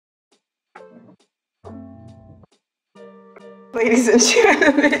Ladies and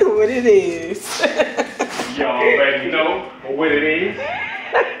gentlemen, what it is. Y'all already know what it is.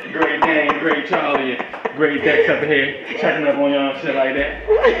 Great Dane, great Charlie, great Dex up here, checking up on y'all and shit like that.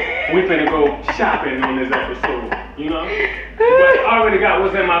 We finna go shopping on this episode, you know? But I already got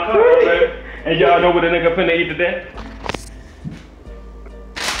what's in my car already. And y'all know what a nigga finna eat today?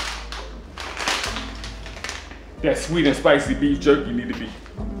 That sweet and spicy beef jerky need to be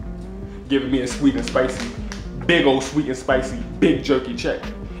giving me a sweet and spicy, big old sweet and spicy, big jerky check.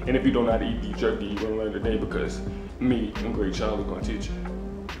 And if you don't know how to eat beef jerky, you're gonna learn today because me and Great Charlie gonna teach you.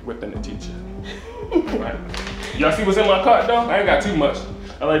 Whipping the teacher. Right. Y'all see what's in my cart though? I ain't got too much.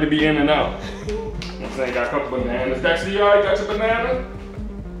 I like to be in and out. You know what I'm saying? Got a couple bananas. Dexter, you already got your banana?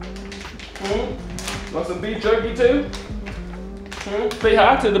 Want some beef jerky too? Say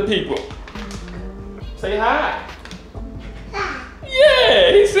hi to the people. Say hi.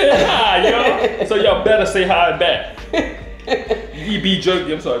 Yeah, he said hi, y'all. So y'all better say hi back. You eat beef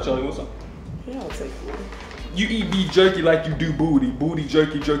jerky. I'm sorry, Charlie, what's up? Yeah, I'll take one. You eat beef jerky like you do booty. Booty,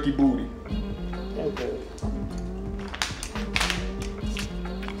 jerky, jerky, booty. Okay.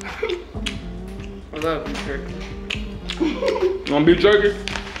 I love beef jerky. You want beef jerky?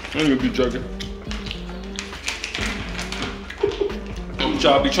 I'm gonna beef jerky.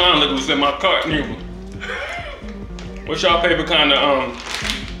 Y'all be trying to look what's in my cart, nigga. What's y'all favorite kind of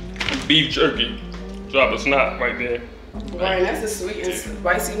beef jerky? Drop a snot right there. Right, that's a sweet and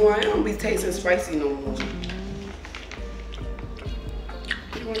spicy one. I don't be tasting spicy no more.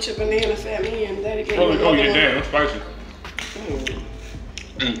 You want your banana, fat man? Daddy gave me Oh yeah, damn, that's spicy.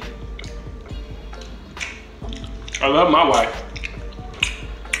 I love my wife.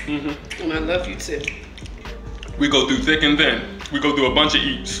 And I love you too. We go through thick and thin. We go through a bunch of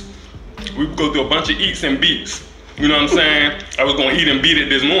eats. We go through a bunch of eats and beats. You know what I'm saying? I was gonna eat and beat it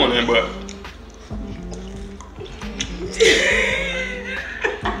this morning, but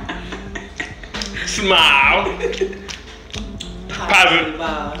smile. Positive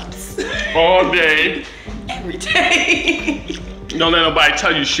vibes. all day. Every day. Don't let nobody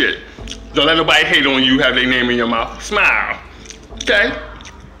tell you shit. Don't let nobody hate on you, have their name in your mouth. Smile. Okay?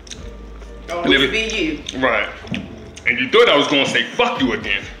 Always be you. Right. And you thought I was gonna say fuck you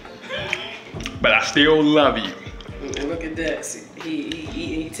again. But I still love you. And look at Dex.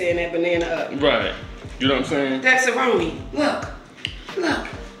 He tearing that banana up. Right. You know what I'm saying? Dexaroni. Look,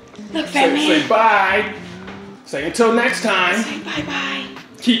 fat man. Say bye. Say until next time. Say bye-bye.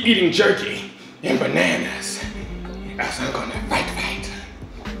 Keep eating jerky and bananas. Else I'm gonna fight.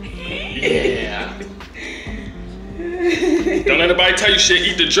 Yeah. Don't let nobody tell you shit.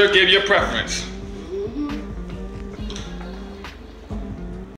 Eat the jerky of your preference.